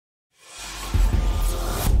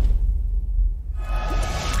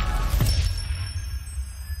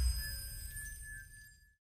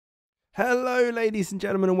Hello ladies and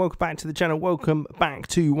gentlemen, and welcome back to the channel. Welcome back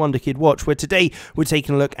to Wonderkid Watch, where today we're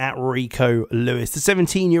taking a look at Rico Lewis, the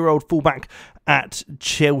 17-year-old fullback at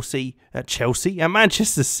Manchester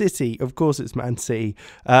City. Of course it's Man City,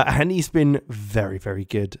 and he's been very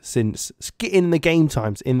good since getting the game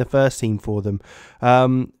times in the first team for them.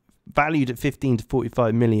 Valued at 15 to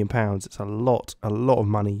 45 million pounds. It's a lot of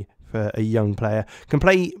money for a young player. Can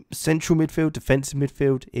play central midfield, defensive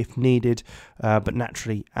midfield if needed, but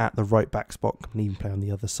naturally at the right back spot. Can even play on the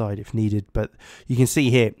other side if needed. But you can see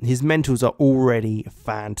here his mentals are already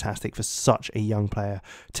fantastic for such a young player.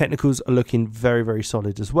 Technicals are looking very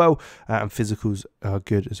solid as well, and physicals are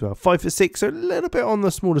good as well. 5'6", so a little bit on the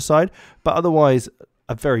smaller side, but otherwise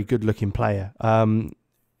a very good looking player.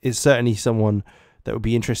 Is certainly someone that would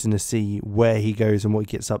be interesting to see where he goes and what he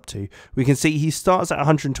gets up to. We can see he starts at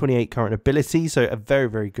 128 current ability, so a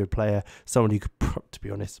very good player, someone who could, to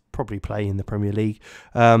be honest, probably play in the Premier League,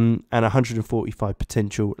 and 145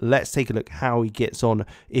 potential. Let's take a look how he gets on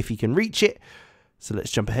if he can reach it. So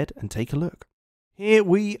let's jump ahead and take a look. Here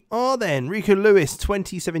we are then. Rico Lewis,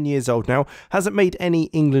 27 years old now, hasn't made any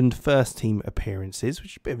England first team appearances,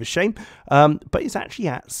 which is a bit of a shame, but he's actually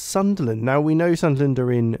at Sunderland. Now, we know Sunderland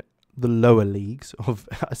are in the lower leagues of,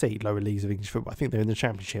 I say lower leagues of English football. I think they're in the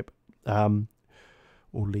Championship, or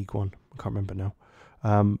League One. I can't remember now.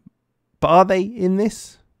 But are they in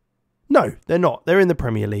this? No, they're not. They're in the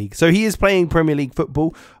Premier League. So he is playing Premier League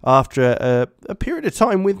football after a period of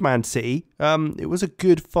time with Man City. It was a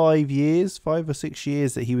good 5 years, 5 or 6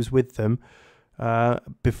 years that he was with them,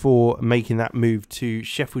 before making that move to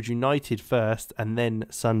Sheffield United first and then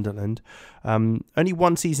Sunderland. Only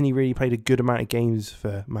one season he really played a good amount of games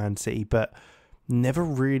for Man City, but never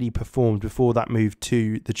really performed before that move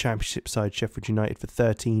to the Championship side, Sheffield United, for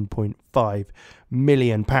 £13.5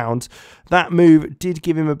 million. That move did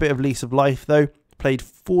give him a bit of lease of life though. Played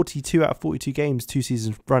 42 out of 42 games, 2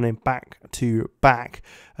 seasons running back to back,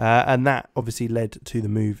 and that obviously led to the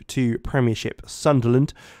move to Premiership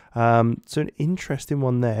Sunderland. So an interesting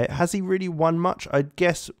one there. Has he really won much? I'd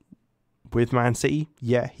guess with Man City,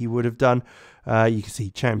 yeah, he would have done. You can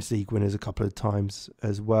see Champions League winners a couple of times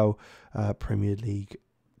as well, Premier League,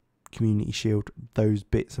 Community Shield, those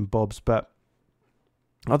bits and bobs, but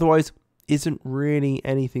otherwise isn't really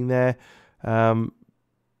anything there.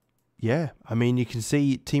 Yeah, I mean, you can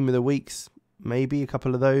see Team of the Weeks, maybe a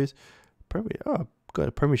couple of those. Got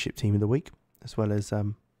a Premiership Team of the Week, as well as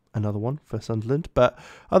another one for Sunderland. But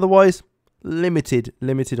otherwise, limited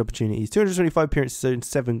opportunities. 225 appearances and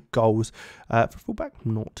 7 goals. For fullback,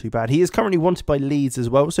 not too bad. He is currently wanted by Leeds as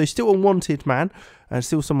well, so still a wanted man, and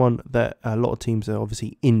still someone that a lot of teams are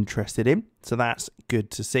obviously interested in. So that's good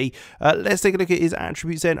to see. Let's take a look at his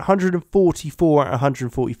attributes then. 144 out of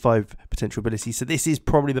 145 potential ability. So this is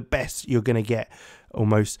probably the best you're going to get,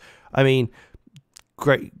 almost. I mean,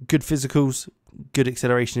 great, good physicals, good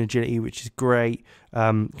acceleration, agility, which is great.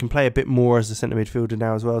 Can play a bit more as a centre midfielder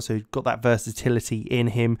now as well, so got that versatility in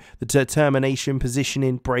him. The determination,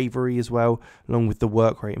 positioning, bravery as well, along with the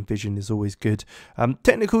work rate and vision is always good.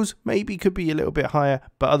 Technicals maybe could be a little bit higher,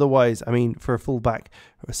 but otherwise, I mean, for a fullback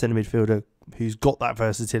or a centre midfielder who's got that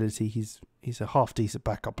versatility, he's a half decent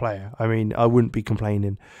backup player. I mean, I wouldn't be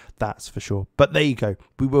complaining, that's for sure. But there you go.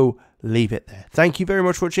 We will leave it there. Thank you very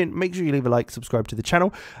much for watching. Make sure you leave a like, subscribe to the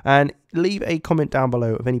channel, and leave a comment down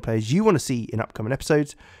below of any players you want to see in upcoming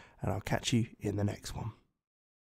episodes. And I'll catch you in the next one.